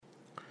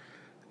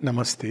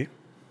Namaste.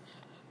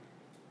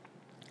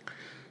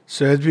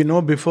 So, as we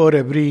know, before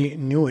every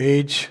new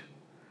age,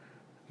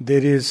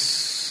 there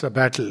is a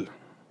battle,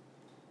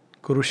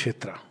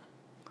 Kurukshetra.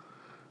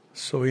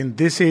 So, in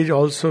this age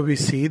also, we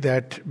see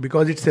that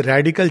because it's a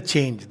radical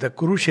change, the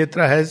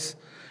Kurukshetra has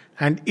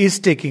and is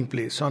taking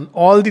place on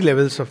all the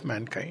levels of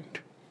mankind.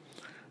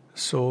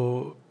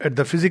 So, at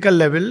the physical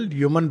level,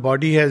 human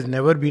body has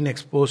never been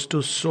exposed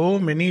to so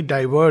many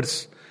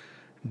diverse,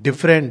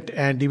 different,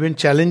 and even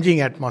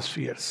challenging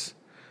atmospheres.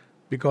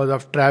 Because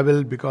of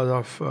travel, because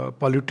of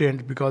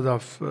pollutants, because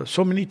of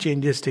so many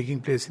changes taking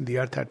place in the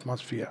earth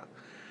atmosphere.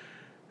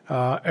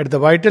 At the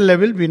vital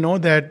level, we know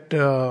that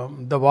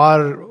the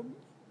war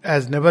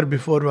as never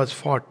before was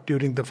fought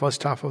during the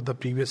first half of the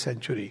previous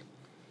century.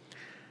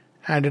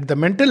 And at the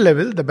mental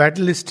level, the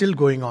battle is still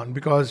going on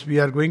because we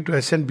are going to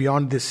ascend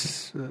beyond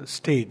this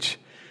stage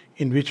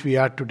in which we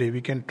are today.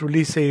 We can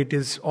truly say it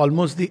is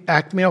almost the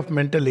acme of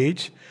mental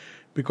age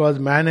because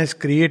man has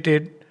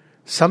created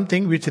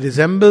something which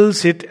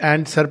resembles it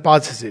and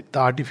surpasses it, the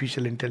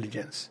artificial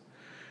intelligence.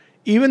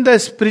 Even the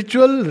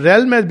spiritual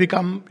realm has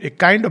become a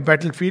kind of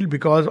battlefield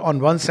because on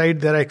one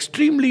side there are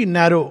extremely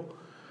narrow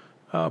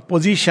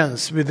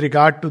positions with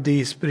regard to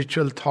the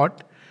spiritual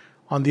thought.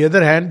 On the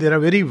other hand, there are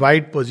very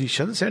wide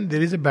positions and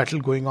there is a battle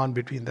going on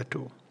between the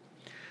two.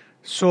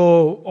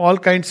 So all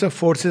kinds of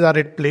forces are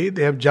at play.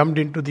 They have jumped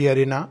into the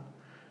arena,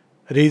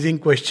 raising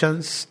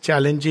questions,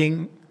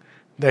 challenging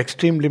the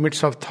extreme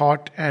limits of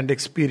thought and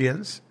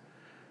experience.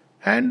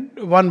 And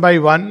one by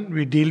one,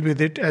 we deal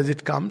with it as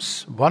it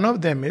comes. One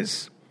of them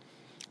is,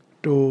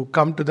 to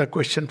come to the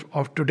question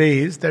of today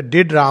is that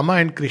did Rama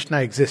and Krishna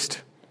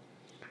exist?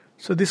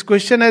 So this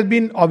question has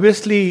been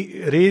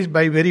obviously raised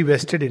by very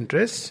vested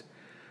interests.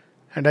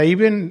 And I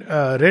even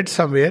read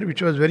somewhere,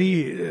 which was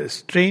very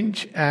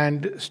strange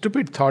and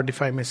stupid thought,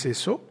 if I may say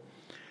so,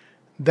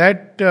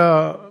 that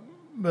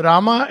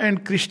Rama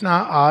and Krishna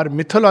are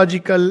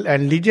mythological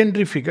and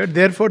legendary figures.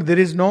 Therefore, there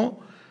is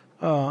no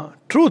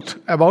truth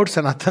about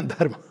Sanatana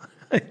Dharma.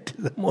 It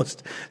is the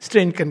most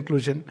strange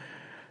conclusion.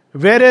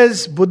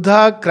 Whereas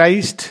Buddha,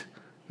 Christ,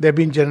 they have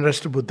been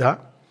generous to Buddha,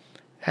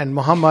 and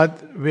Muhammad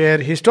were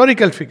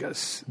historical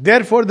figures.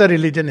 Therefore, the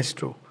religion is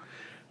true.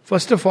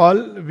 First of all,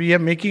 we are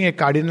making a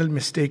cardinal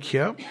mistake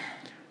here.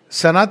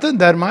 Sanatana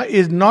Dharma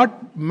is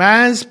not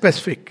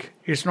man-specific.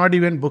 It's not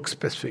even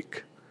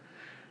book-specific.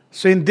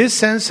 So in this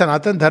sense,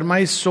 Sanatana Dharma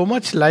is so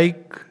much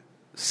like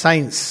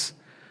science.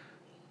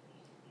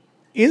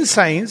 In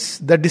science,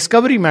 the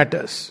discovery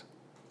matters.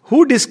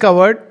 Who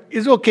discovered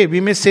is okay. We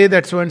may say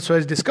that so and so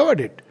has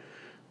discovered it.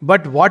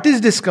 But what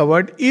is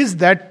discovered, is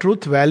that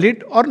truth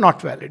valid or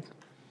not valid?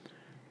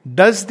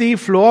 Does the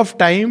flow of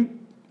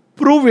time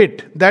prove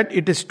it that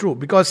it is true?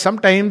 Because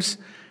sometimes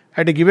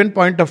at a given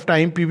point of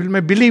time, people may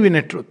believe in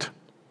a truth.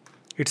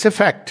 It's a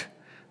fact.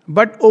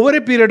 But over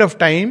a period of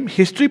time,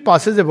 history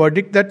passes a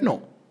verdict that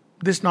no,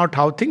 this is not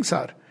how things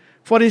are.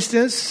 For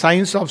instance,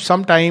 science of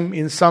some time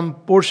in some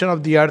portion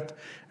of the earth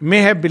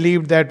may have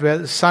believed that,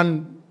 well,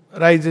 sun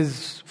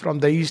rises from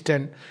the east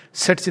and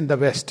sets in the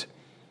west.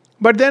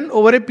 But then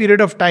over a period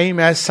of time,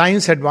 as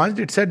science advanced,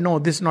 it said, no,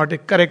 this is not a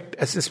correct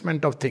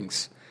assessment of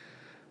things.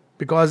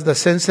 Because the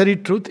sensory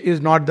truth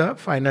is not the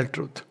final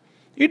truth.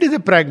 It is a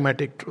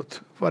pragmatic truth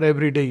for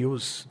everyday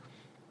use.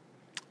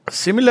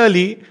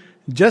 Similarly,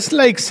 just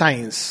like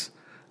science,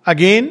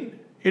 again,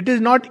 it is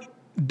not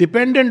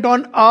dependent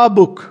on our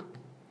book.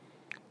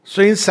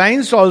 So in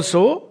science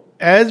also,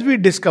 as we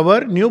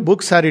discover, new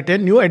books are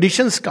written, new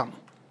editions come.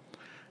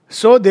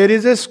 So there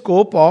is a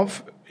scope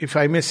of, if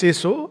I may say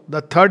so,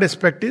 the third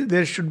aspect is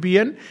there should be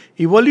an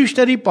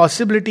evolutionary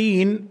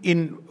possibility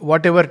in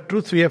whatever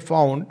truth we have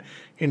found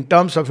in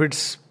terms of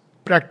its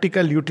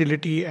practical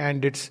utility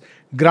and its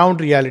ground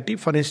reality.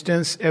 For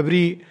instance,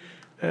 every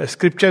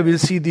scripture will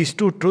see these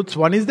two truths.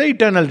 One is the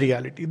eternal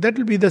reality. That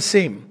will be the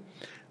same.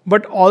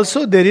 But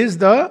also there is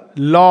the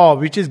law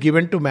which is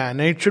given to man,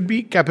 and it should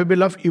be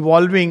capable of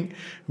evolving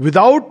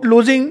without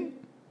losing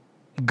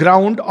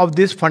ground of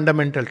this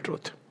fundamental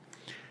truth.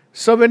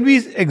 So when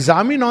we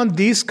examine on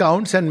these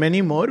counts and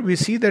many more, we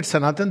see that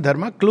Sanatana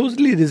Dharma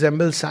closely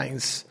resembles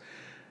science.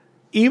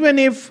 Even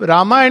if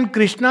Rama and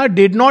Krishna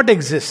did not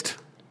exist,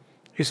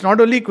 it's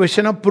not only a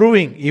question of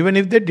proving, even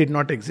if they did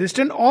not exist,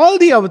 and all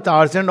the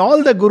avatars and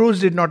all the gurus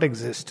did not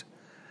exist.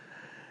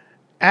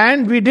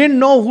 And we didn't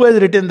know who has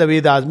written the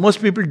Vedas.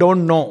 Most people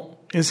don't know,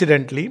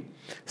 incidentally.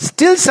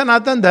 Still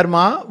Sanatana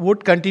Dharma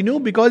would continue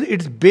because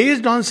it's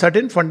based on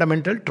certain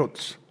fundamental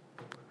truths.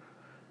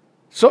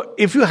 So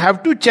if you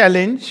have to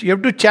challenge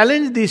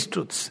these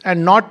truths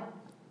and not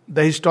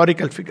the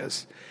historical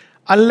figures.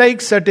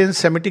 Unlike certain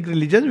Semitic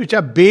religions which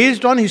are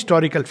based on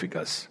historical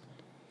figures.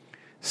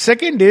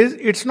 Second is,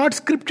 it's not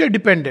scripture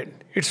dependent.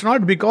 It's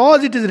not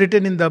because it is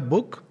written in the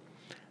book,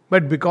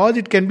 but because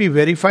it can be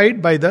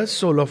verified by the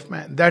soul of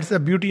man. That's the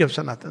beauty of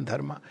Sanatana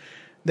Dharma.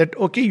 That,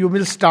 okay, you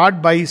will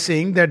start by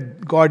saying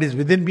that God is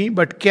within me,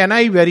 but can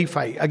I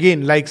verify?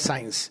 Again, like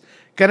science.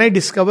 Can I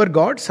discover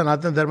God?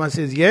 Sanatana Dharma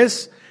says,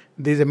 yes,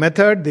 there is a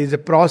method, there is a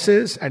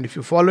process, and if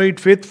you follow it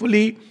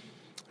faithfully,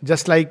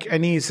 Just like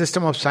any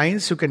system of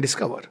science, you can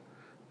discover.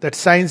 That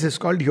science is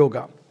called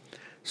yoga.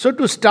 So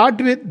to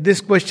start with,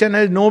 this question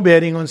has no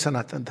bearing on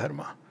Sanatana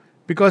Dharma.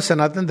 Because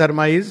Sanatana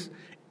Dharma is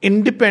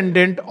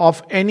independent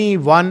of any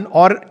one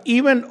or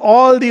even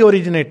all the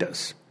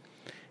originators.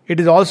 It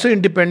is also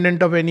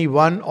independent of any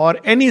one or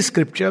any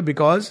scripture,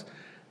 because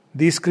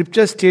these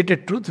scriptures state a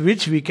truth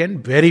which we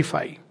can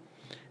verify.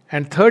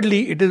 And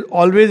thirdly, it is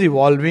always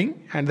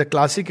evolving, and the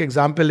classic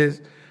example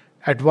is,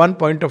 at one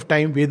point of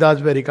time,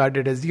 Vedas were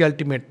regarded as the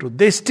ultimate truth.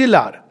 They still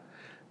are.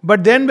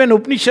 But then when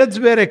Upanishads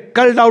were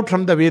culled out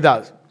from the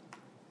Vedas,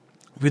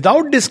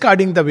 without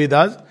discarding the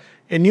Vedas,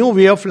 a new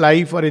way of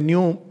life or a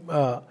new,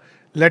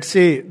 let's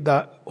say,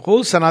 the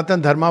whole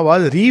Sanatana Dharma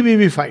was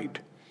revivified.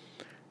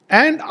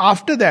 And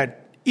after that,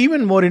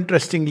 even more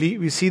interestingly,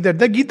 we see that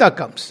the Gita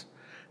comes.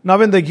 Now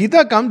when the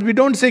Gita comes, we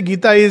don't say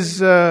Gita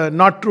is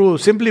not true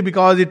simply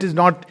because it is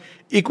not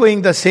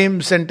echoing the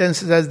same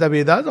sentences as the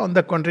Vedas. On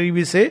the contrary,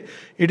 we say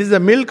it is the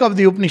milk of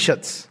the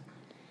Upanishads.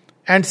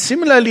 And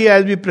similarly,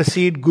 as we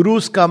proceed,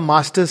 gurus come,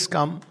 masters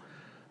come.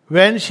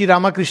 When Sri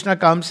Rama and Krishna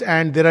comes,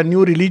 and there are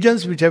new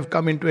religions which have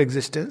come into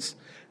existence,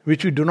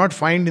 which we do not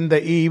find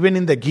even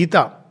in the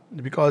Gita,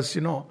 because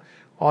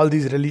all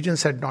these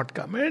religions had not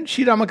come. And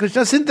Sri Rama and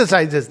Krishna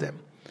synthesizes them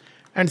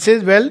and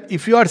says, well,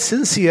 if you are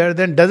sincere,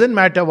 then doesn't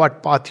matter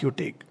what path you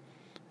take,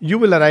 you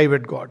will arrive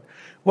at God.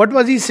 What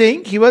was he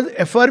saying? He was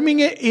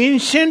affirming an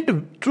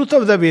ancient truth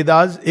of the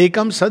Vedas,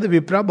 ekam sad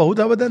vipra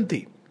bahuta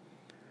vadanti.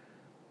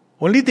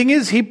 Only thing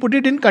is, he put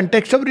it in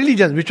context of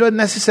religions, which was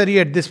necessary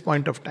at this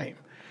point of time.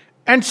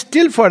 And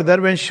still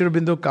further, when Sri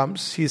Aurobindo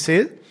comes, he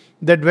says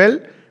that, well,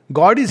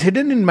 God is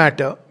hidden in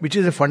matter, which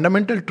is a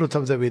fundamental truth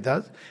of the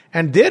Vedas,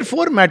 and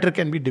therefore matter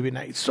can be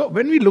divinized. So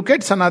when we look at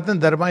Sanatana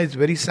Dharma, it's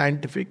very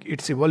scientific,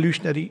 it's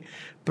evolutionary,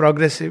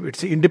 progressive,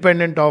 it's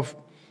independent of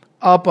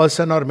a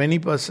person or many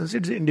persons,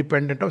 it's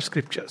independent of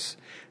scriptures.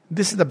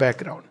 This is the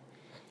background.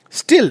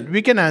 Still,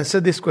 we can answer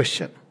this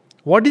question.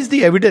 What is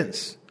the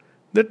evidence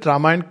that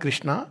Rama and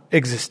Krishna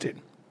existed?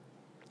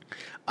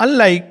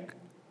 Unlike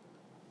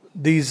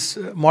these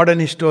modern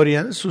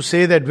historians who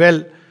say that,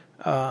 well,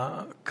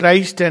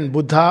 Christ and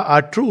Buddha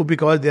are true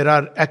because there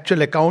are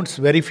actual accounts,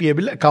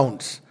 verifiable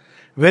accounts.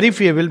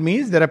 Verifiable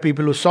means there are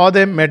people who saw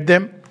them, met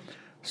them.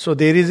 So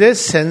there is a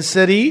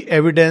sensory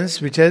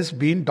evidence which has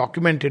been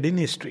documented in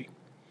history.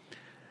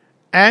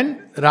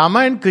 And Rama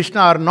and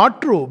Krishna are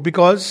not true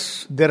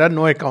because there are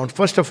no accounts.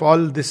 First of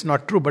all, this is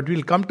not true, but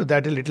we'll come to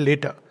that a little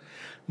later.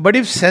 But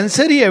if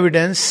sensory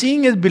evidence,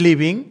 seeing is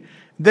believing,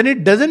 then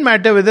it doesn't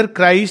matter whether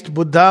Christ,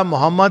 Buddha,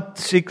 Muhammad,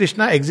 Sri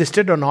Krishna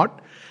existed or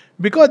not,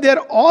 because they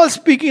are all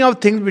speaking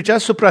of things which are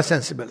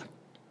suprasensible.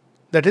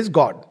 That is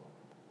God.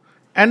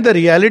 And the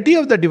reality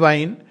of the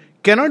divine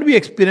cannot be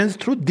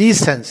experienced through these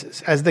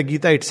senses, as the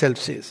Gita itself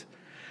says.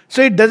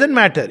 So it doesn't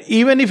matter.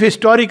 Even if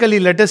historically,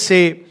 let us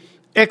say,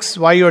 X,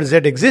 Y or Z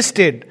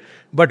existed,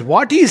 but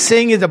what he is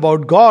saying is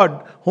about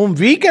God, whom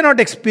we cannot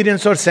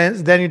experience or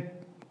sense, then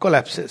it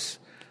collapses.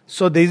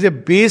 So there is a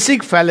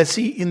basic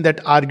fallacy in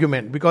that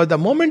argument, because the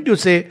moment you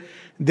say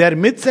they are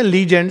myths and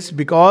legends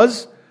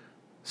because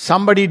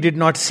somebody did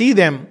not see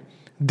them,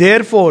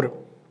 therefore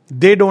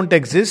they don't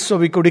exist. So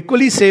we could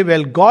equally say,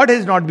 well, God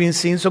has not been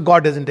seen, so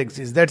God doesn't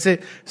exist. That's a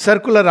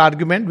circular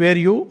argument where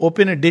you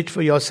open a ditch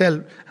for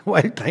yourself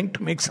while trying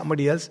to make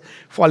somebody else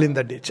fall in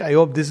the ditch. I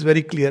hope this is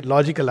very clear,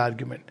 logical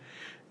argument.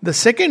 The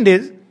second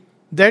is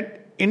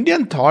that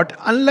Indian thought,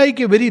 unlike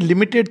a very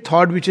limited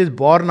thought which is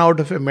born out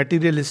of a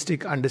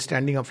materialistic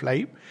understanding of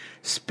life,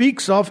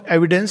 speaks of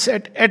evidence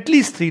at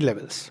least three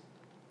levels.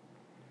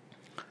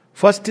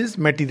 First is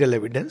material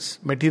evidence.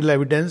 Material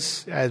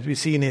evidence, as we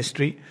see in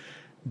history,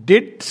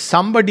 did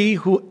somebody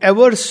who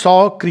ever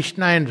saw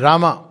Krishna and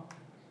Rama,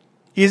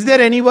 is there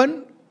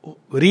anyone,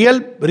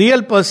 real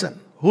person,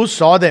 who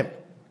saw them?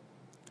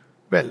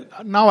 Well,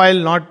 now I'll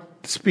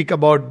not speak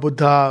about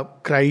Buddha,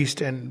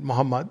 Christ and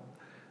Muhammad,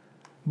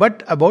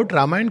 but about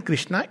Rama and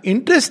Krishna.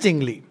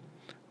 Interestingly,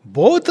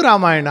 both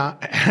Ramayana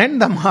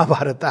and the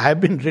Mahabharata have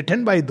been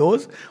written by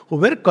those who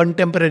were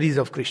contemporaries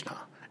of Krishna,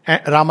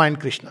 Rama and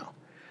Krishna.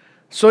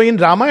 So in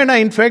Ramayana,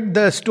 in fact,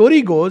 the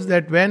story goes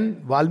that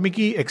when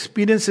Valmiki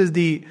experiences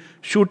the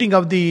shooting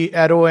of the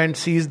arrow and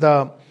sees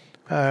the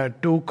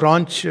two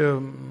Cronch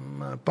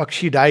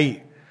Pakshi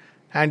die,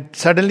 and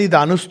suddenly the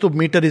Anustub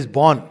meter is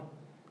born,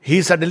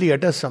 he suddenly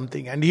utters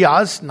something and he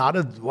asks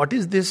Narad, what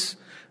is this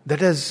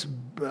that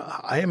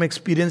I am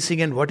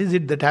experiencing, and what is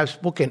it that I have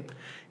spoken?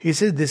 He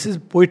says, this is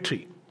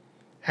poetry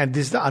and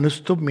this is the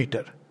Anustub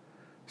meter.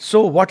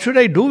 So what should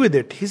I do with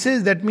it? He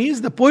says, that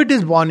means the poet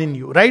is born in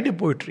you, write a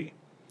poetry.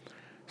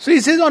 So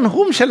he says, on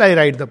whom shall I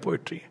write the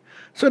poetry?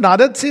 So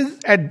Narad says,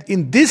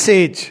 in this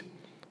age,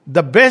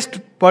 the best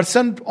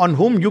person on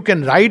whom you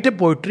can write a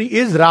poetry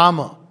is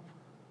Rama.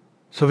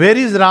 So where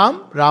is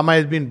Ram? Rama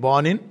has been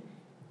born in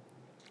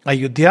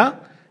Ayodhya.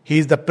 He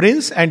is the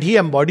prince and he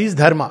embodies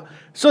Dharma.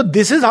 So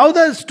this is how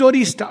the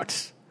story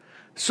starts.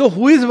 So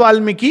who is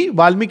Valmiki?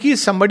 Valmiki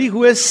is somebody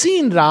who has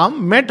seen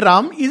Ram, met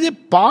Ram, is a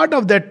part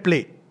of that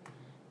play.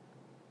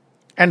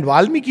 And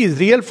Valmiki is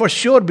real for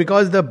sure,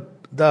 because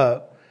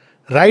the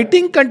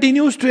Writing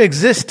continues to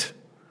exist.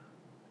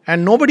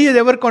 And nobody has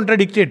ever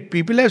contradicted.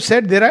 People have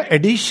said there are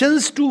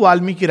additions to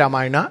Valmiki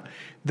Ramayana,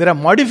 there are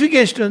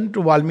modifications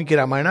to Valmiki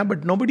Ramayana,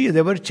 but nobody has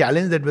ever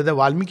challenged that whether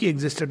Valmiki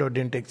existed or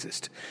didn't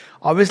exist.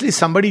 Obviously,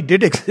 somebody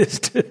did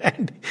exist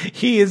and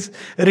he is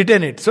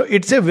written it. So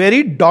it's a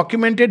very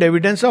documented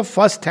evidence of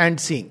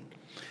first-hand seeing.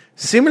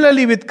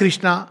 Similarly, with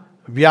Krishna,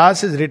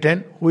 Vyas is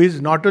written, who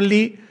is not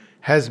only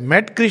has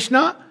met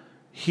Krishna,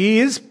 he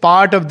is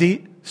part of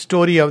the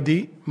story of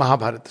the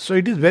Mahabharata. So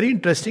it is very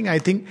interesting. I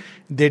think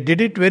they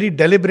did it very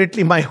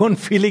deliberately. My own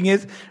feeling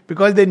is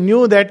because they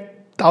knew that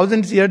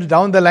thousands years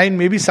down the line,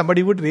 maybe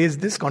somebody would raise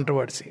this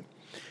controversy.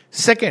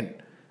 Second,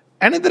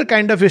 another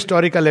kind of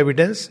historical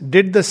evidence.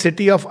 Did the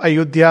city of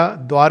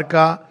Ayodhya,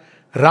 Dwarka,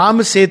 Ram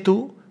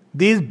Setu,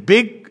 these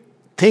big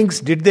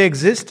things, did they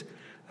exist?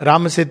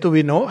 Ram Setu,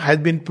 we know, has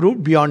been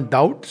proved beyond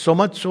doubt. So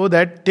much so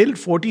that till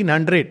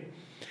 1400,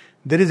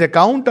 there is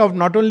account of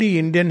not only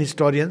Indian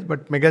historians,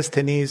 but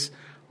Megasthenes,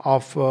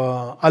 of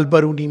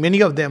Al-Baruni, many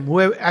of them who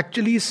have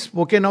actually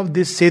spoken of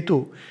this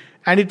Setu,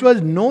 and it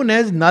was known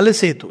as Nala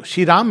Setu.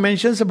 Shri Ram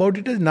mentions about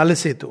it as Nala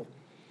Setu.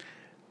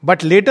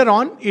 But later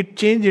on, it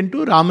changed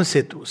into Rama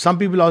Setu. Some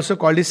people also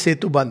called it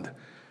Setu Bandh.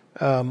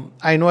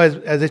 I know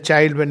as a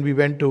child when we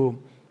went to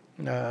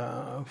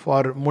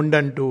for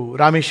Mundan to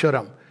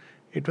Rameshwaram,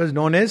 it was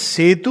known as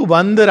Setu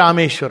Bandh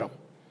Rameshwaram.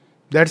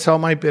 That's how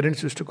my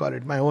parents used to call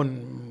it. My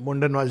own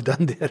Mundan was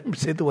done there,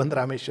 Setu Bandh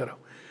Rameshwaram.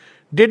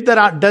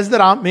 Does the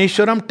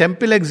Rameshwaram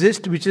temple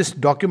exist, which is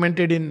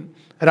documented in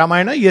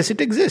Ramayana? Yes, it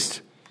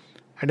exists.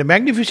 And a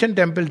magnificent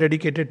temple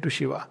dedicated to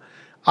Shiva.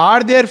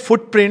 Are there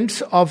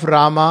footprints of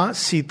Rama,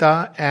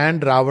 Sita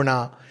and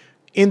Ravana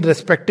in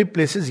respective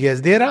places?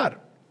 Yes, there are.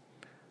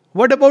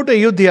 What about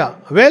Ayodhya?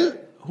 Well,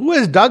 who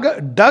has dug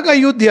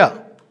Ayodhya?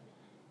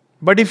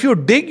 But if you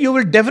dig, you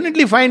will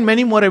definitely find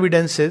many more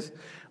evidences.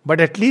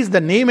 But at least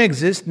the name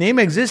exists. Name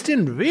exists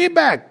in way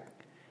back.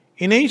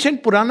 In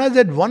ancient Puranas,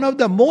 that one of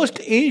the most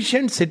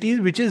ancient cities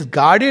which is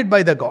guarded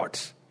by the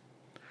gods.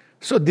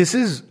 So this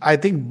is, I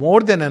think,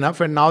 more than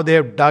enough. And now they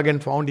have dug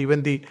and found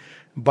even the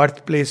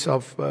birthplace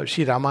of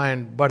Sri Rama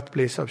and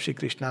birthplace of Sri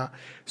Krishna.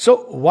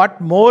 So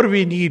what more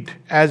we need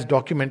as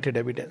documented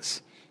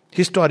evidence?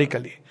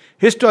 Historically,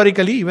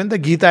 even the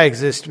Gita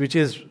exists, which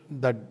is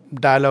the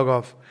dialogue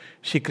of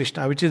Sri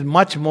Krishna, which is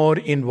much more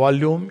in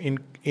volume,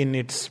 in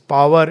its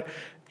power,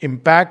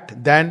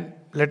 impact than,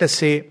 let us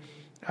say,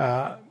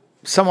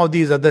 some of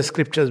these other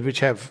scriptures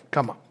which have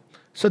come up.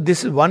 So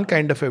this is one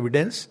kind of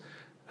evidence.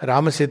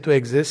 Rama Setu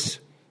exists,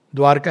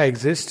 Dwarka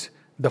exists,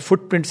 the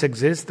footprints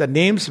exist, the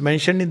names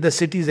mentioned in the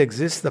cities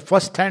exist, the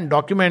first-hand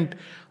document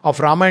of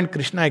Rama and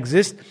Krishna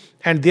exists,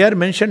 and they are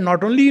mentioned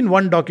not only in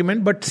one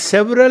document but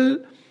several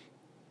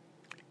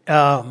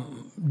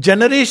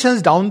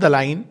generations down the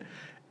line.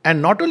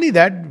 And not only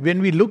that, when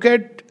we look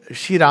at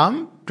Shri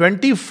Ram,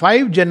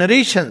 25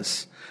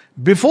 generations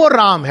before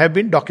Ram have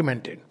been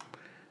documented.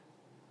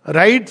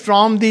 Right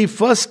from the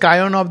first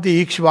scion of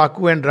the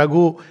Ikshvaku and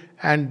Raghu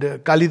and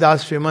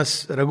Kalidas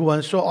famous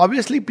Raghuvansh. So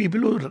obviously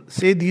people who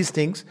say these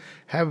things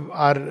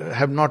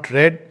have not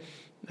read,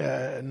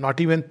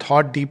 not even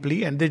thought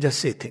deeply, and they just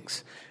say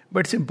things.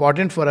 But it's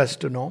important for us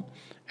to know.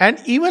 And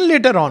even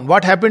later on,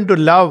 what happened to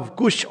love,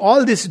 Kush,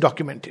 all this is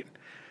documented.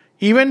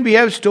 Even we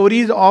have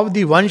stories of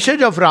the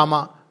Vanshaj of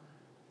Rama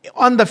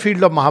on the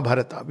field of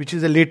Mahabharata, which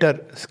is a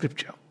later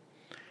scripture.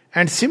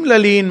 And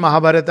similarly in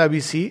Mahabharata we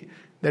see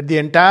that the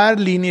entire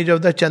lineage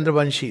of the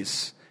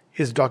Chandravanshis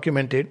is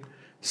documented.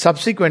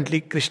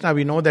 Subsequently, Krishna,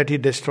 we know that he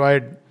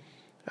destroyed,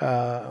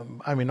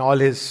 all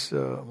his,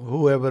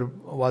 whoever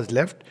was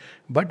left.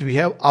 But we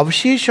have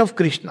Avshesh of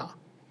Krishna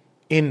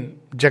in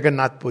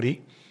Jagannath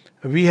Puri.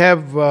 We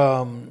have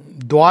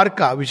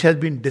Dwarka, which has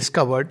been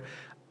discovered.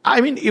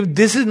 If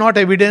this is not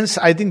evidence,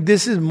 I think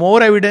this is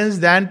more evidence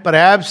than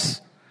perhaps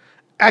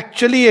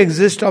actually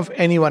exists of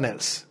anyone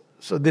else.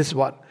 So this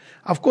one.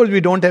 Of course, we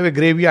don't have a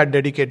graveyard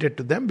dedicated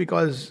to them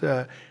because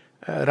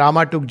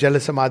Rama took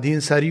Jalasamadhi in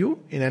Saryu.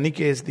 In any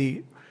case,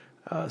 the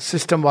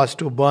system was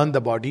to burn the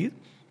body.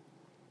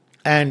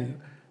 And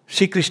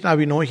Sri Krishna,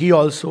 we know, he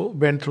also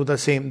went through the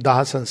same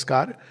Daha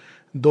Sanskar.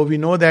 Though we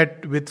know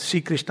that with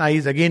Sri Krishna, he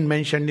is again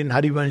mentioned in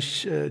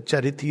Harivansh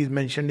Charit, he is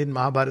mentioned in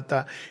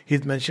Mahabharata, he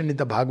is mentioned in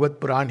the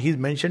Bhagavad Puran, he is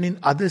mentioned in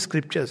other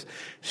scriptures.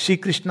 Sri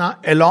Krishna,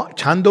 along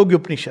Chandogya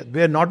Upanishad,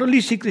 where not only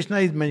Sri Krishna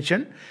is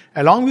mentioned,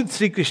 along with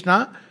Sri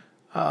Krishna,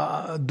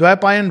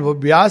 Dvaipayan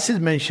Vyas is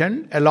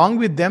mentioned, along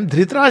with them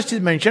Dhritarashtra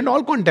is mentioned,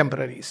 all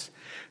contemporaries.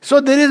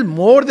 So there is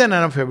more than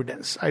enough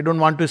evidence. I don't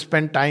want to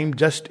spend time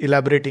just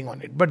elaborating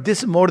on it, but this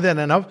is more than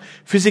enough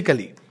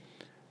physically.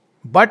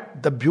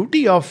 But the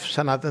beauty of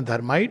Sanatana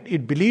Dharma,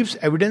 it believes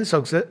evidence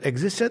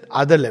exists at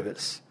other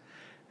levels.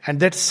 And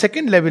that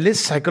second level is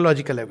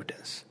psychological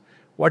evidence.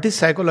 What is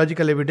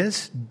psychological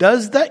evidence?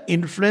 Does the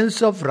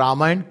influence of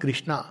Rama and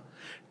Krishna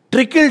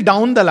trickle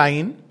down the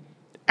line,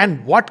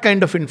 and what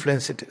kind of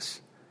influence it is?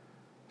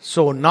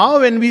 So now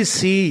when we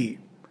see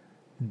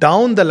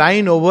down the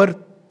line over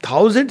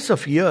thousands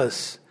of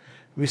years,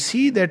 we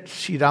see that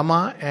Sri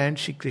Rama and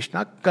Sri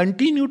Krishna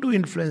continue to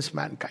influence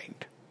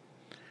mankind.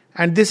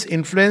 And this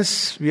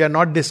influence, we are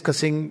not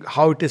discussing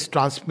how it is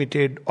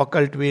transmitted,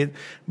 occult ways,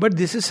 but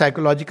this is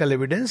psychological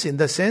evidence in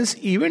the sense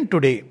even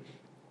today.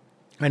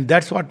 And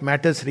that's what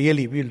matters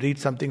really. We'll read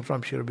something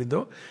from Sri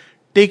Aurobindo.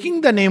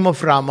 Taking the name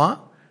of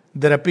Rama,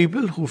 there are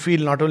people who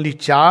feel not only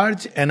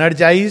charged,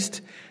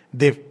 energized,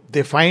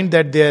 they find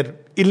that their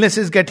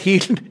illnesses get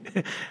healed.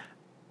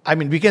 I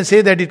mean, we can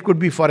say that it could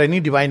be for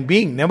any divine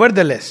being.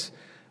 Nevertheless,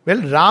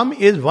 well, Ram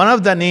is one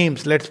of the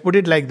names, let's put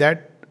it like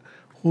that,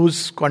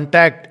 whose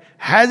contact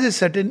has a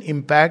certain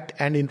impact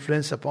and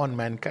influence upon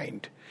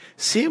mankind.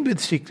 Same with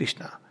Sri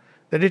Krishna,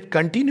 that it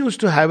continues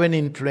to have an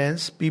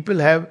influence. People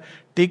have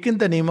taken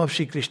the name of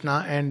Sri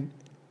Krishna and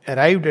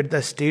arrived at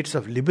the states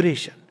of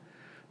liberation.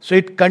 So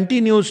it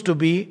continues to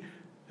be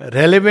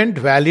relevant,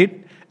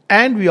 valid,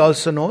 and we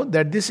also know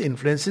that this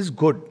influence is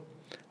good.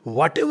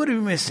 Whatever we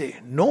may say,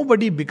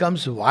 nobody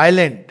becomes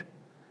violent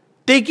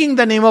taking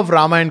the name of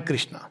Rama and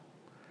Krishna.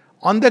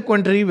 On the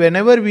contrary,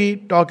 whenever we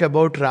talk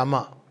about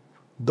Rama,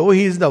 though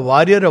he is the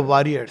warrior of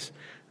warriors,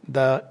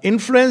 the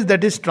influence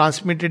that is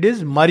transmitted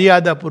is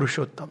Maryada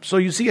Purushottam. So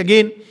you see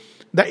again,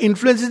 the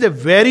influence is a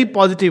very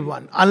positive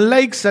one,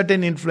 unlike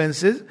certain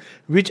influences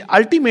which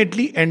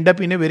ultimately end up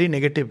in a very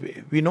negative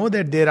way. We know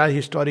that there are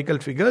historical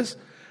figures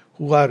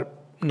who are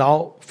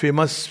now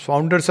famous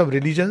founders of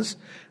religions,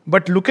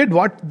 but look at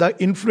what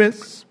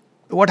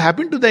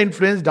happened to the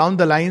influence down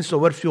the lines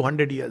over a few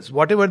hundred years,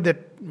 whatever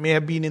that may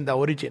have been in the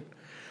origin.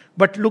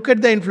 But look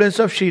at the influence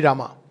of Sri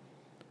Rama,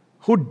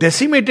 who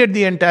decimated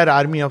the entire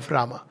army of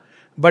Rama.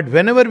 But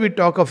whenever we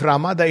talk of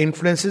Rama, the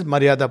influence is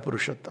Maryada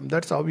Purushottam.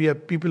 That's how we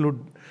have people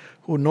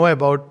who know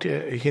about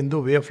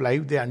Hindu way of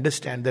life. They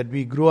understand that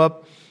we grew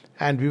up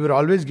and we were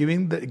always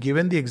given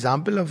the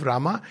example of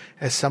Rama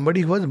as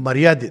somebody who was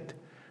Maryadit,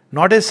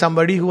 not as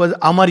somebody who was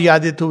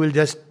Amaryadit, who will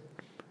just,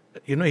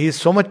 he has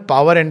so much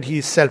power and he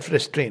is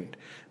self-restrained.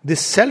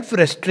 This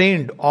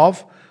self-restraint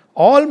of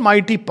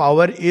almighty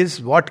power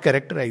is what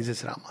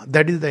characterizes Rama.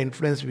 That is the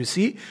influence we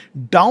see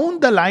down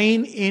the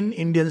line in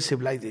Indian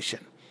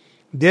civilization.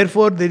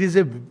 Therefore, there is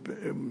a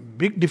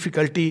big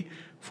difficulty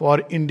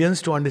for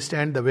Indians to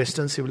understand the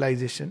Western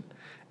civilization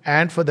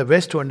and for the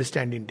West to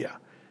understand India.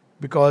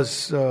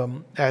 Because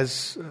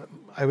as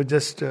I was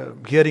just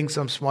hearing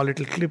some small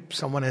little clip,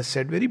 someone has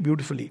said very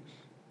beautifully.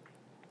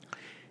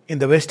 In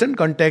the Western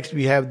context,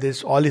 we have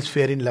this all is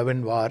fair in love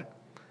and war.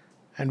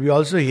 And we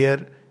also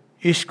hear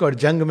Ishq aur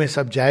jang mein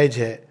sab jaiz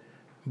hai.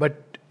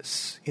 But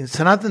in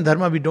Sanatan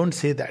Dharma, we don't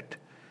say that.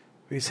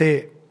 We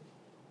say,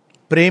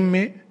 प्रेम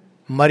में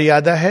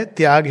मर्यादा है,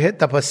 त्याग है,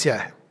 तपस्या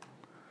है,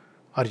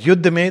 और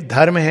युद्ध में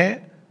धर्म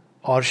है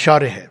और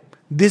शौर्य है.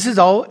 This is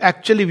how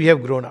actually we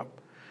have grown up.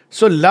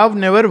 So love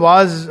never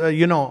was,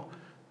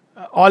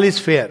 all is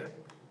fair.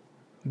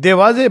 There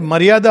was a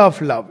maryada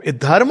of love, a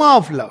dharma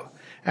of love.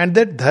 And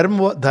that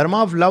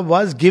dharma of love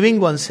was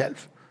giving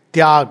oneself,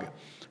 tyag,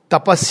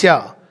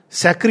 tapasya,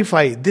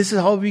 sacrifice. This is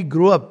how we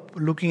grew up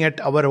looking at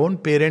our own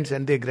parents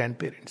and their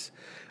grandparents.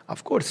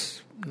 Of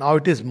course, now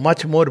it is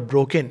much more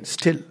broken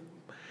still.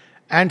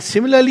 And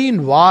similarly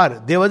in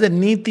war, there was a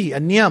niti, a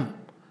niyam.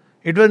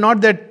 It was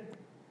not that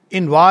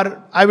in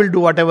war, I will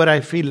do whatever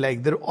I feel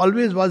like. There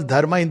always was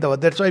dharma in the war.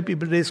 That's why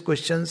people raise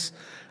questions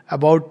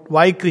about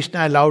why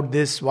Krishna allowed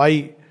this,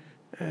 why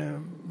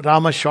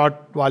Rama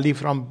shot Wali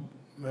from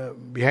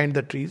behind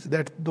the trees.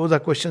 Those are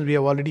questions we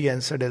have already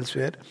answered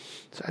elsewhere.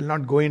 So I'll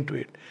not go into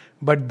it.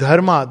 But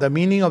dharma, the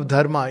meaning of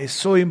dharma is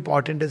so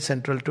important and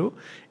central to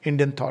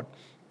Indian thought.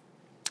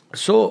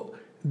 So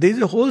there is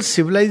a whole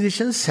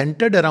civilization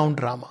centered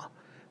around Rama,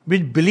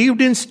 which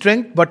believed in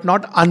strength but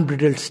not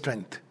unbridled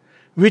strength,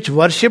 which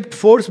worshipped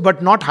force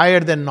but not higher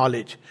than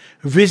knowledge.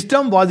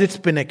 Wisdom was its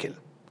pinnacle.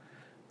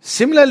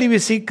 Similarly, we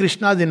see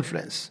Krishna's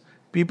influence.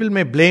 People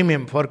may blame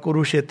him for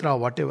Kurukshetra or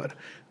whatever,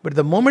 but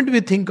the moment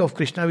we think of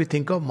Krishna, we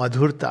think of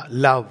Madhurta,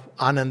 love,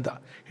 Ananda.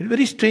 It's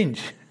very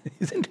strange,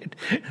 isn't it?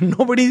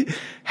 Nobody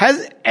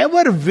has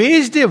ever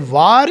waged a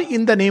war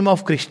in the name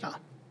of Krishna,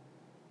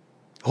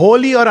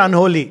 holy or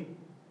unholy.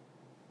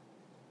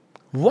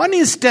 One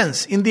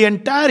instance in the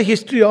entire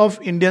history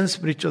of Indian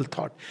spiritual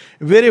thought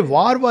where a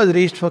war was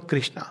waged for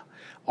Krishna.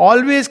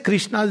 Always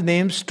Krishna's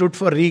name stood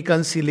for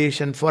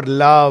reconciliation, for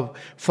love,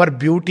 for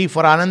beauty,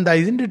 for Ananda.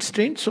 Isn't it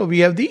strange? So we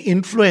have the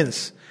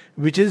influence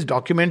which is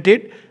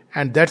documented,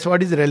 and that's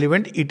what is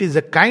relevant. It is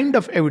a kind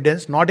of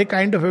evidence, not a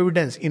kind of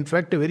evidence. In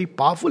fact, a very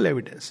powerful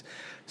evidence.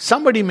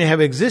 Somebody may have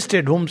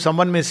existed whom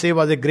someone may say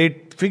was a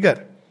great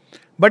figure.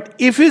 But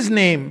if his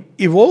name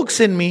evokes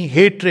in me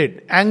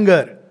hatred,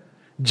 anger,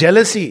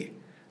 jealousy,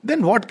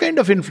 then what kind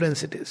of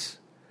influence it is?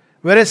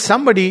 Whereas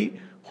somebody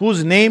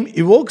whose name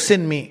evokes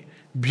in me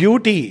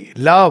beauty,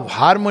 love,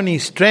 harmony,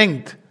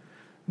 strength,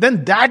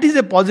 then that is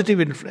a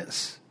positive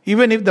influence.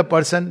 Even if the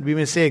person, we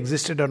may say,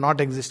 existed or not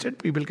existed,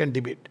 people can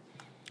debate.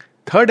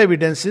 Third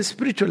evidence is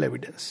spiritual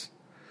evidence.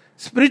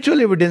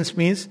 Spiritual evidence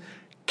means,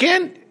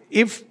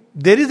 if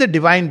there is a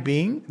divine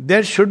being,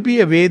 there should be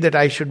a way that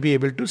I should be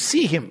able to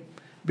see him.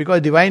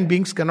 Because divine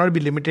beings cannot be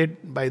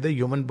limited by the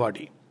human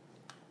body.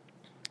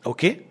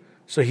 Okay?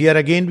 So here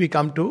again we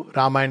come to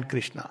Rama and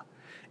Krishna.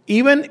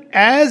 even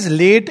as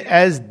late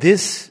as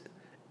this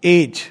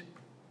age,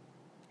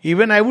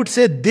 even I would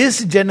say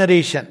this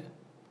generation,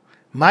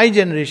 my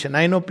generation,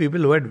 I know people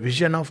who had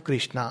vision of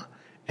Krishna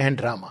and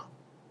Rama.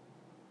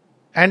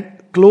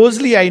 And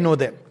closely I know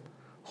them,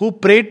 who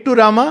prayed to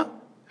Rama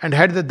and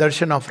had the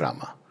darshan of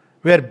Rama,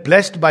 were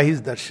blessed by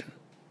his darshan.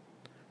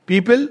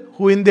 People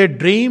who in their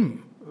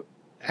dream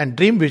and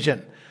dream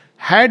vision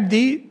had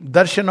the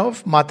darshan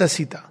of Mata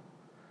Sita.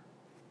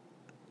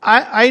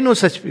 I know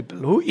such people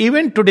who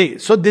even today,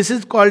 so this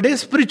is called a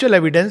spiritual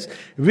evidence,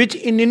 which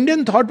in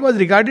Indian thought was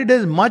regarded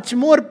as much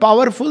more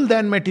powerful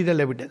than material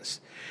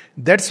evidence.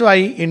 That's why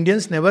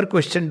Indians never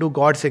question, do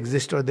gods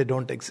exist or they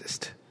don't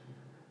exist.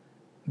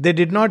 They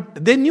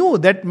knew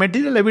that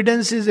material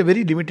evidence is a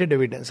very limited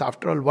evidence.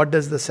 After all, what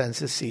does the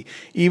senses see?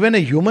 Even a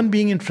human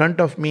being in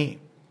front of me,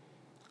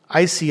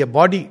 I see a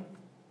body,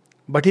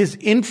 but his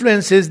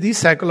influence is the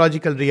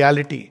psychological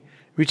reality,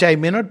 which I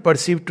may not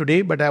perceive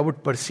today, but I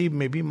would perceive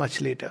maybe much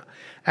later.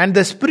 And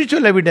the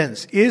spiritual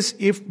evidence is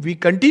if we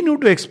continue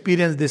to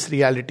experience this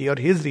reality or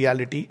his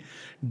reality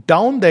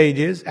down the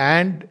ages,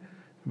 and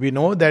we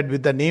know that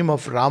with the name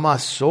of Rama,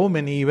 so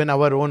many, even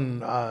our own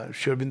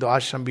Sri Aurobindo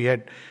Ashram, we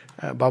had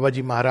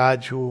Babaji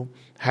Maharaj, who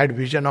had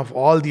vision of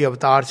all the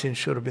avatars in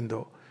Sri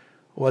Aurobindo,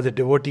 who was a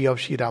devotee of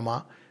Sri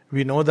Rama.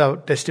 We know the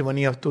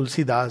testimony of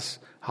Tulsidas,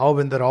 how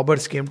when the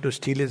robbers came to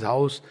steal his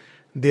house,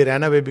 they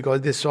ran away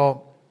because they saw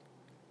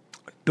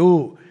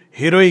two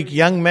heroic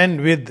young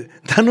men with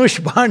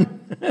Dhanush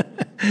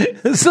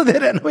Ban. So they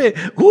ran away.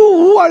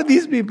 Who are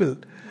these people?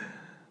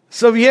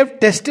 So we have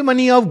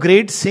testimony of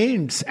great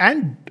saints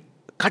and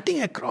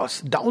cutting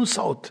across down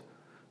south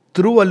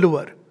through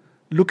Allur.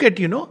 Look at,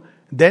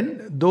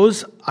 then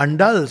those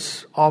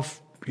Andals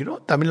of,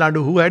 Tamil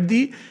Nadu who had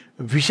the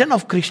vision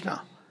of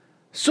Krishna.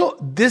 So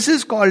this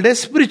is called as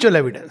spiritual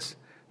evidence.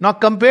 Now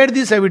compare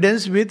this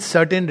evidence with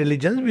certain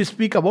religions. We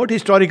speak about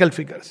historical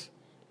figures.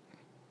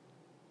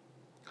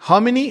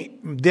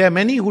 There are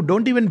many who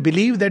don't even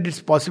believe that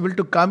it's possible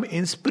to come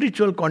in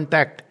spiritual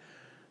contact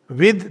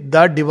with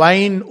the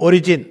divine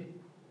origin.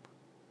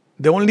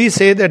 They only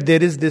say that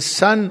there is this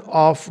Son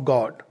of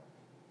God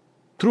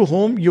through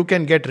whom you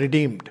can get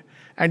redeemed.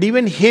 And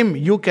even him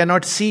you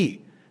cannot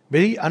see.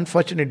 Very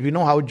unfortunate. We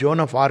know how Joan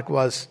of Arc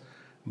was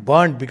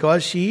burnt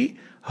because she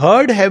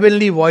heard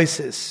heavenly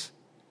voices.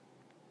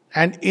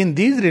 And in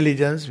these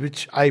religions,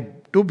 which I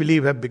do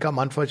believe have become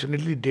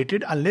unfortunately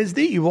dated unless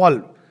they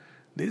evolve,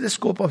 there is a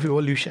scope of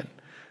evolution.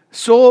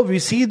 So we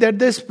see that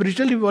the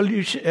spiritual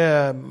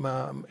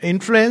evolution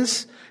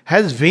influence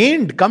has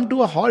waned, come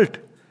to a halt.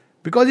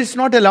 Because it's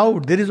not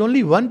allowed. There is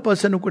only one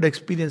person who could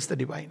experience the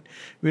divine.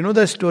 We know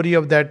the story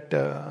of that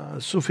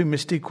Sufi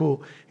mystic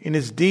who in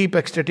his deep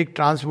ecstatic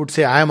trance would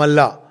say, I am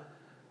Allah.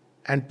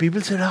 And people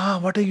said,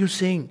 what are you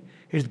saying?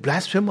 It's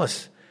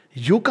blasphemous.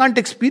 You can't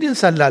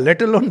experience Allah,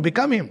 let alone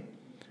become him.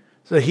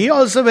 So he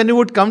also, when he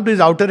would come to his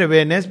outer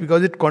awareness,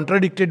 because it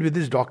contradicted with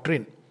his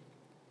doctrine.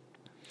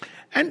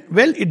 And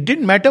it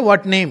didn't matter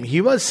what name.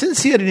 He was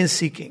sincere in his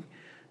seeking.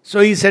 So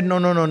he said,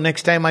 no,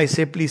 next time I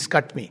say, please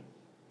cut me.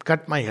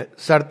 Cut my head.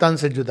 Sartan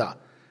se juda.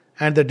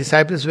 And the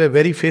disciples were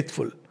very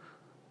faithful.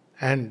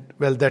 And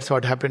that's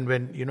what happened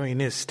when, in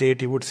his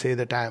state he would say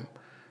that I am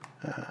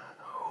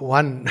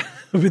one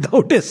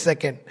without a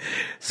second.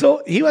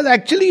 So he was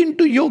actually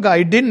into yoga.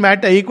 It didn't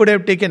matter. He could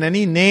have taken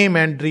any name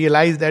and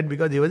realized that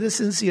because he was a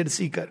sincere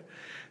seeker.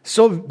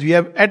 So we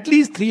have at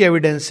least three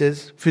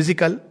evidences.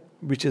 Physical,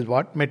 which is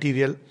what?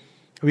 Material.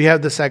 We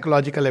have the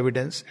psychological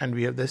evidence and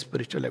we have the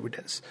spiritual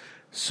evidence.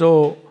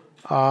 So,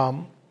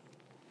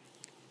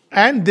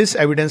 and this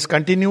evidence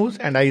continues,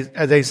 and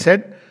as I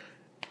said,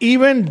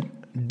 even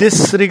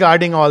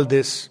disregarding all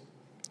this,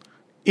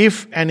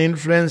 if an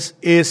influence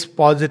is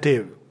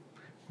positive,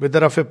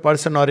 whether of a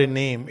person or a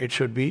name, it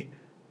should be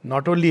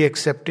not only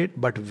accepted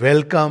but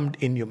welcomed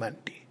in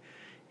humanity.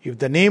 If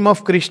the name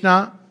of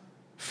Krishna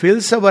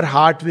fills our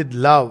heart with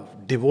love,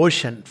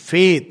 devotion,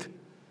 faith,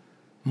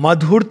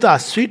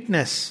 madhurta,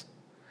 sweetness,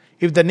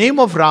 if the name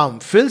of Ram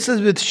fills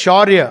us with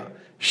shaurya,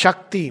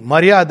 shakti,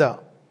 maryada,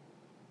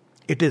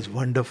 it is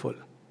wonderful.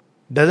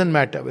 Doesn't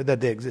matter whether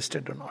they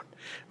existed or not.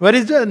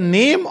 Whereas the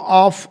name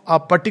of a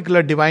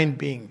particular divine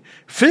being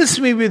fills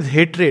me with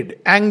hatred,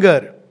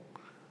 anger,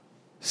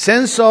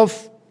 sense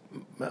of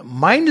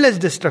mindless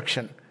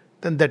destruction,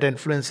 then that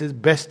influence is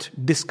best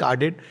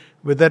discarded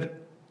whether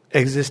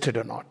existed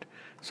or not.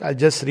 So I'll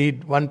just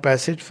read one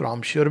passage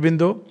from Sri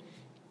Aurobindo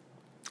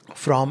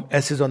from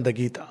Essays on the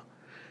Gita.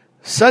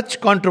 Such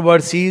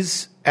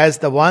controversies as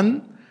the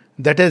one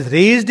that has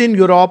raised in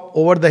Europe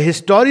over the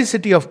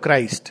historicity of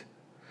Christ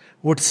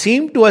would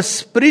seem to a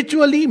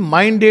spiritually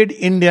minded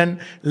Indian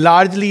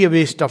largely a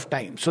waste of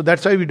time. So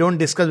that's why we don't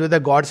discuss whether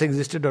gods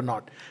existed or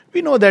not.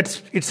 We know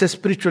that it's a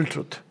spiritual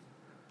truth.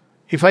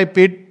 If I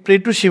pray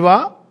to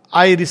Shiva,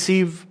 I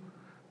receive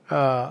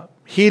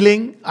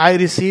healing, I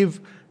receive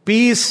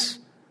peace.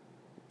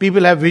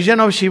 People have vision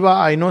of Shiva.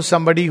 I know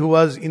somebody who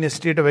was in a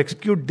state of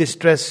acute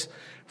distress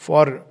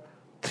for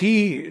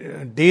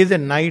 3 days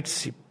and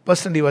nights. He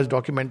personally was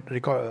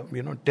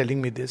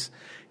telling me this.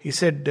 He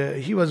said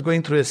he was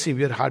going through a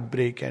severe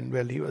heartbreak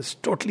and he was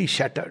totally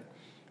shattered.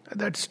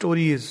 That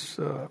story is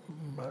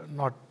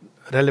not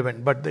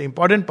relevant, but the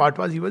important part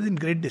was he was in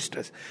great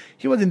distress.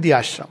 He was in the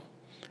ashram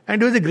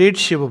and he was a great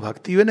Shiva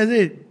Bhakti. Even as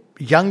a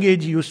young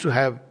age, he used to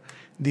have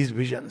these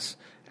visions.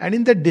 And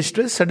in that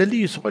distress, suddenly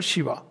he saw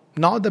Shiva.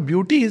 Now the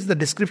beauty is the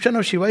description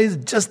of Shiva is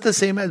just the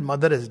same as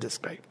Mother has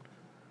described.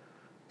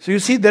 So you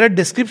see, there are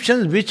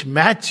descriptions which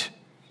match.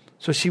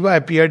 So Shiva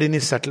appeared in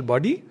his subtle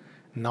body.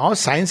 Now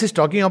science is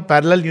talking of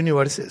parallel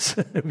universes.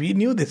 We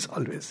knew this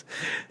always.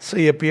 So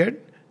he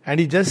appeared and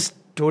he just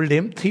told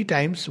him 3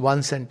 times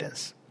one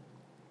sentence.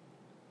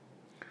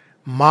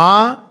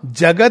 Ma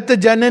jagat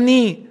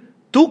janani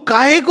tu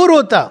kahe ko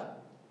rota?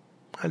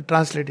 I'll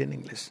translate in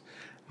English.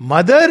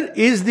 Mother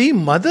is the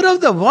mother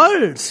of the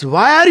worlds.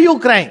 Why are you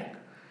crying?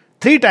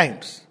 3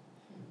 times.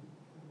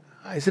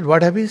 I said,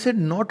 what happened? He said,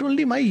 not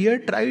only my ear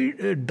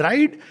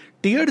dried,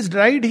 tears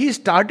dried, he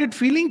started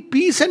feeling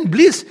peace and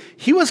bliss.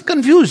 He was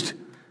confused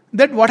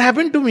that what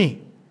happened to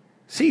me.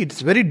 See,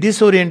 it's very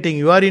disorienting.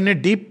 You are in a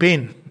deep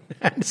pain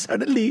and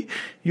suddenly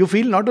you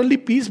feel not only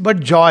peace but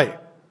joy.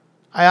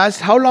 I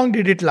asked, how long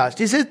did it last?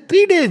 He said,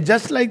 3 days.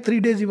 Just like 3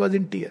 days he was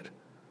in tear.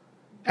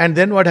 And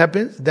then what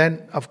happens?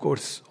 Then, of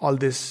course, all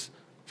this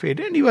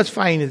faded and he was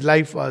fine. His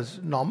life was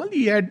normal.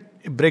 He had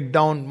a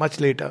breakdown much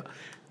later.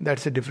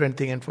 That's a different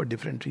thing and for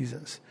different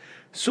reasons.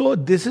 So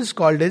this is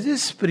called as a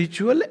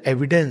spiritual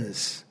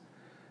evidence.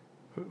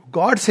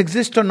 Gods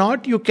exist or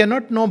not, you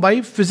cannot know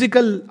by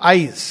physical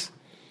eyes.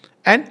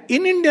 And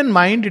in Indian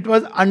mind, it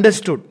was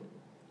understood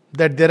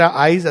that there are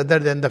eyes other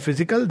than the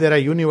physical, there are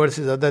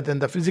universes other than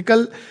the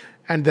physical,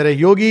 and there are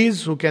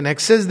yogis who can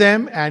access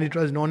them, and it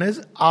was known as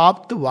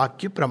Apt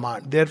Vakya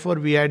Praman. Therefore,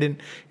 we had in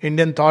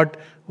Indian thought,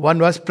 one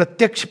was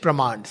Pratyaksh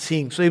Praman,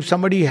 seeing. So if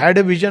somebody had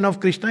a vision of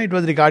Krishna, it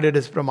was regarded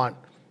as Praman.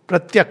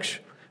 Pratyaksh.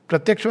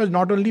 Pratyaksh was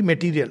not only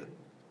material.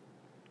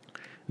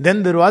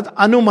 Then there was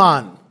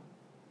Anuman.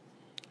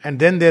 And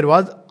then there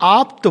was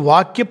Apt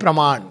Vakya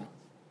Praman.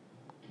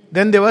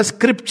 Then there was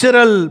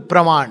scriptural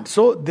Praman.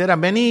 So there are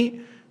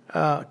many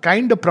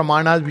kind of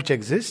Pramanas which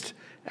exist.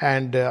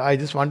 And I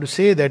just want to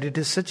say that it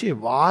is such a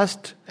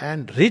vast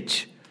and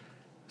rich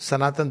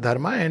Sanatan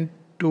Dharma and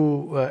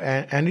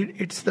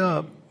it's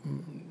the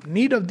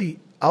need of the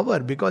hour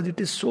because it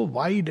is so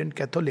wide and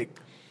Catholic.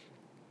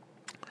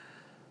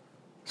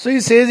 So he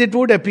says it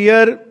would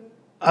appear,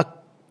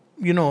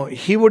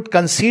 he would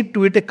concede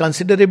to it a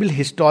considerable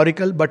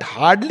historical but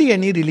hardly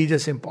any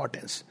religious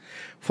importance.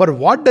 For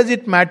what does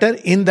it matter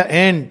in the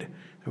end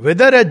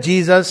whether a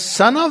Jesus,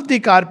 son of the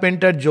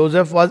carpenter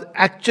Joseph, was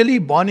actually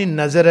born in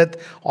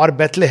Nazareth or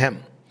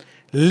Bethlehem,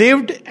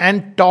 lived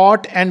and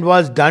taught and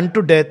was done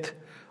to death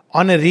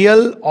on a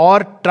real or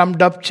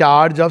trumped up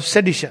charge of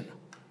sedition?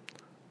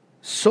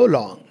 So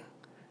long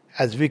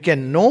as we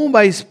can know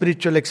by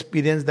spiritual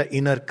experience the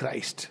inner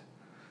Christ.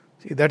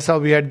 See, that's how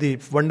we had the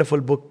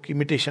wonderful book,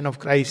 Imitation of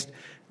Christ,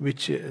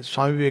 which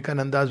Swami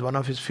Vivekananda is one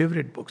of his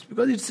favorite books,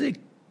 because it's a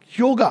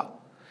yoga.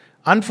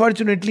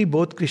 Unfortunately,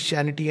 both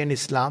Christianity and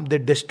Islam, they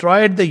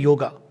destroyed the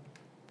yoga.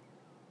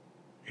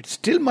 It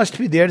still must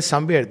be there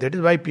somewhere. That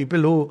is why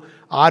people who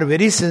are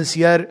very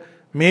sincere,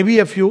 maybe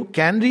a few,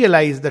 can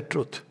realize the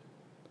truth.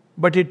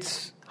 But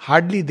it's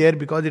hardly there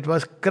because it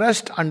was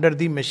crushed under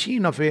the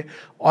machine of a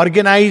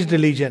organized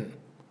religion.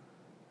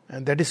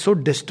 And that is so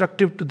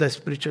destructive to the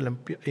spiritual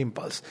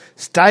impulse.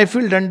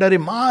 Stifled under a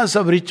mass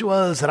of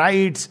rituals,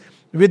 rites,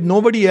 with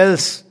nobody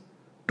else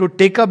to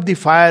take up the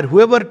fire.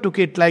 Whoever took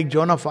it, like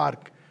Joan of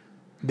Arc,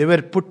 they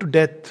were put to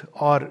death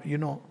or,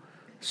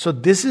 So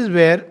this is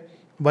where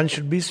one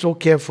should be so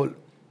careful.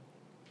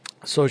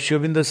 So Sri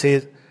Aurobindo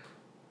says,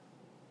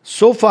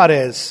 so far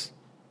as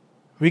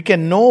we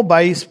can know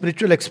by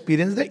spiritual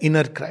experience the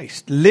inner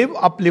Christ, live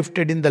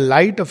uplifted in the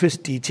light of his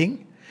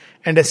teaching,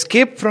 and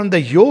escape from the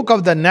yoke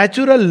of the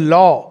natural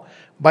law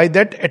by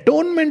that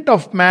atonement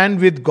of man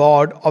with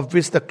God of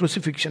which the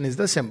crucifixion is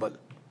the symbol.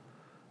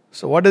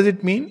 So what does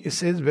it mean? It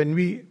says when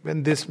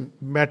this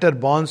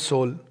matter-born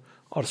soul,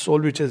 or soul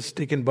which has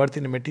taken birth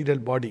in a material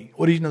body,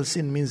 original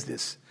sin means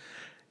this.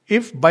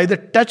 If by the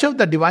touch of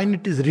the divine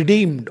it is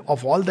redeemed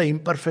of all the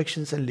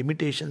imperfections and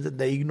limitations and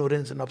the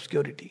ignorance and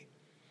obscurity,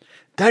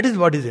 that is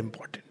what is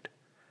important.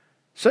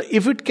 So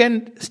if it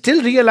can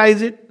still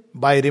realize it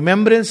by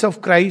remembrance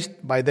of Christ,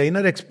 by the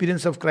inner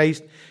experience of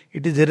Christ,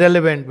 it is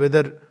irrelevant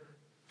whether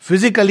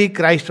physically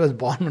Christ was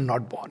born or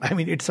not born.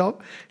 It's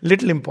of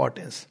little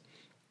importance.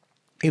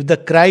 If the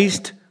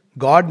Christ,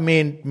 God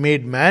made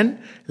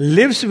man,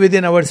 lives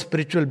within our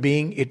spiritual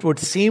being, it would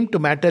seem to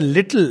matter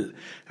little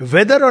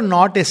whether or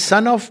not a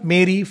son of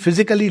Mary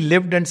physically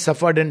lived and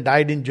suffered and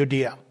died in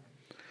Judea.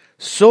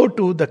 So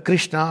too the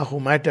Krishna who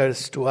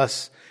matters to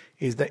us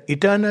is the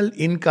eternal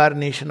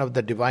incarnation of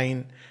the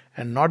divine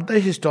and not the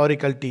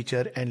historical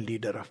teacher and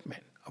leader of men.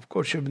 Of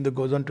course, Sri Aurobindo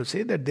goes on to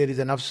say that there is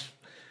enough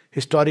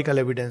historical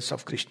evidence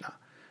of Krishna.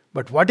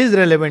 But what is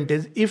relevant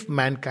is if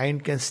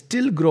mankind can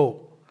still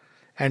grow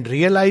and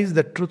realize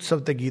the truths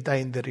of the Gita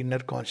in their inner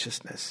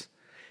consciousness,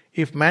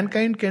 if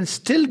mankind can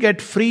still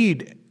get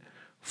freed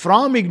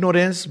From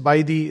ignorance,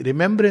 by the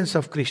remembrance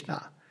of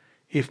Krishna,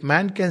 if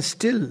man can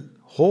still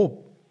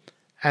hope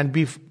and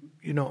be,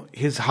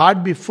 his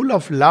heart be full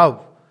of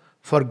love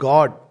for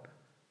God,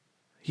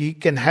 he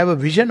can have a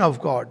vision of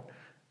God,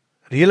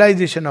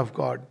 realization of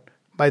God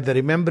by the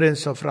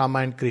remembrance of Rama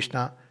and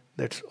Krishna.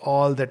 That's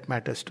all that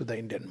matters to the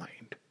Indian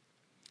mind.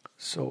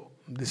 So,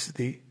 this is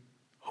the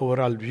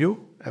overall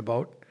view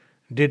about,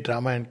 did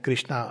Rama and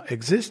Krishna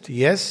exist?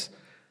 Yes,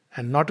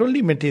 and not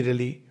only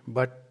materially,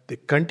 but they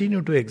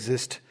continue to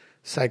exist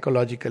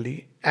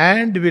psychologically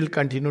and will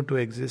continue to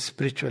exist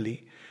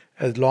spiritually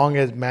as long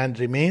as man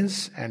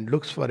remains and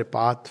looks for a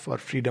path for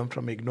freedom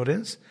from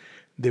ignorance.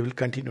 They will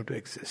continue to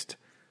exist.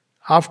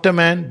 After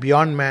man,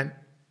 beyond man,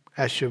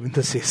 as Sri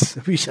Aurobindo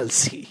says, we shall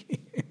see.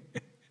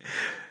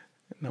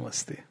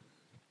 Namaste.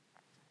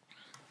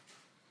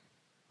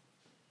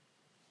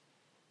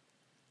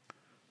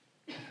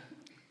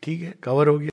 ठीक है, cover हो गया.